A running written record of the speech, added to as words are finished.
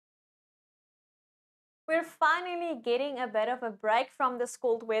We're finally getting a bit of a break from this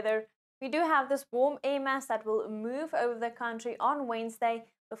cold weather. We do have this warm air mass that will move over the country on Wednesday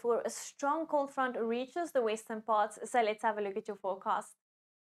before a strong cold front reaches the western parts. So let's have a look at your forecast.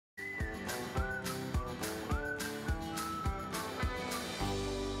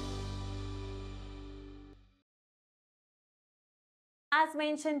 As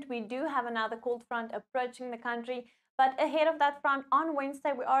mentioned, we do have another cold front approaching the country, but ahead of that front on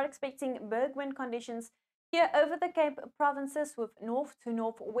Wednesday, we are expecting berg wind conditions here over the Cape provinces with north to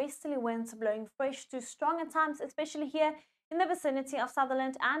northwesterly winds blowing fresh to strong at times, especially here in the vicinity of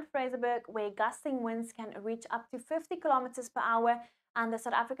Sutherland and Fraserburg, where gusting winds can reach up to 50 kilometers per hour, and the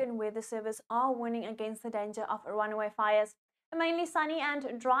South African Weather Service are warning against the danger of runaway fires. A mainly sunny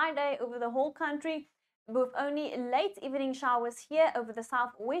and dry day over the whole country, with only late evening showers here over the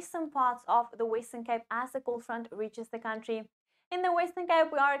southwestern parts of the Western Cape as the cold front reaches the country. In the Western Cape,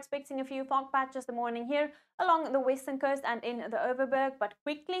 we are expecting a few fog patches the morning here along the western coast and in the Overberg, but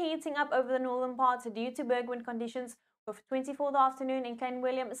quickly heating up over the northern parts due to berg wind conditions, with 24 the afternoon in Klein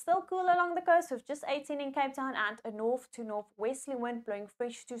Willem, still cool along the coast with just 18 in Cape Town, and a north to northwesterly wind blowing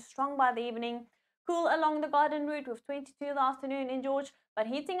fresh to strong by the evening. Cool along the Garden Route with 22 the afternoon in George, but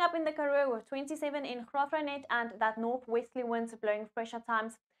heating up in the Karoo with 27 in Graaff-Reinet, and that northwesterly winds blowing fresh at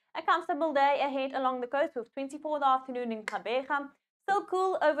times. A comfortable day ahead along the coast with 24 the afternoon in Gqeberha. Still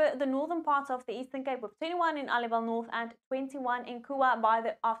cool over the northern parts of the Eastern Cape with 21 in Aliwal North and 21 in Kua by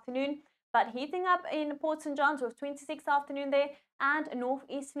the afternoon, but heating up in Port St. John's with 26 the afternoon there, and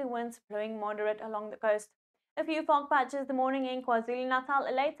northeasterly winds blowing moderate along the coast. A few fog patches the morning in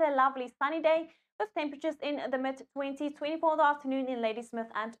KwaZulu-Natal, later a lovely sunny day with temperatures in the mid-20s, 24 the afternoon in Ladysmith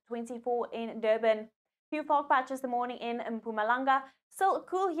and 24 in Durban. Few fog patches the morning in Mpumalanga. Still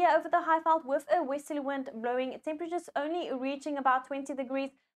cool here over the Highveld with a westerly wind blowing, temperatures only reaching about 20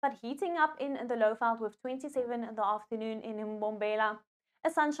 degrees, but heating up in the Lowveld with 27 in the afternoon in Mbombela. A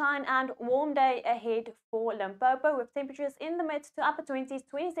sunshine and warm day ahead for Limpopo with temperatures in the mid to upper 20s,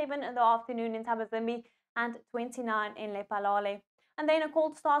 27 in the afternoon in Thabazimbi and 29 in Lephalale. And then a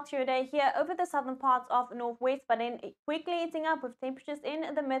cold start to your day here over the southern parts of Northwest, but then quickly heating up with temperatures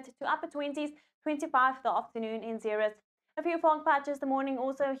in the mid to upper 20s, 25 the afternoon in Zeerust. A few fog patches the morning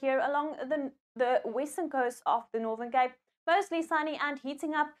also here along the western coast of the Northern Cape. Mostly sunny and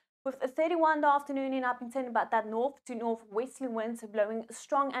heating up with a 31 the afternoon in Uppington, but that north to northwesterly winds blowing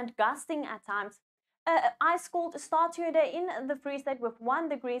strong and gusting at times. Ice cold start to your day in the Free State with 1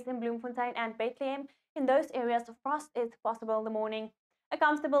 degrees in Bloemfontein and Bethlehem. In those areas, frost is possible in the morning. A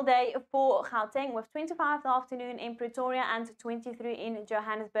comfortable day for Gauteng with 25 the afternoon in Pretoria and 23 in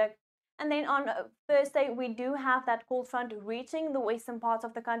Johannesburg. And then on Thursday, we do have that cold front reaching the western parts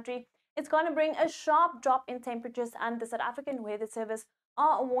of the country. It's going to bring a sharp drop in temperatures, and the South African Weather Service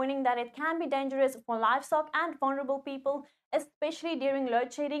are warning that it can be dangerous for livestock and vulnerable people, especially during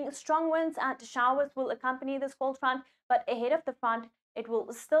load shedding. Strong winds and showers will accompany this cold front, but ahead of the front, it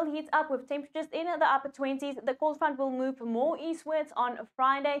will still heat up with temperatures in the upper 20s. The cold front will move more eastwards on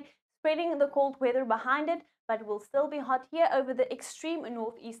Friday, spreading the cold weather behind it, but will still be hot here over the extreme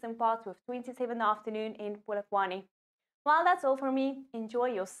northeastern parts with 27 in the afternoon in Polokwane. Well, that's all for me. Enjoy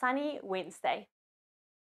your sunny Wednesday.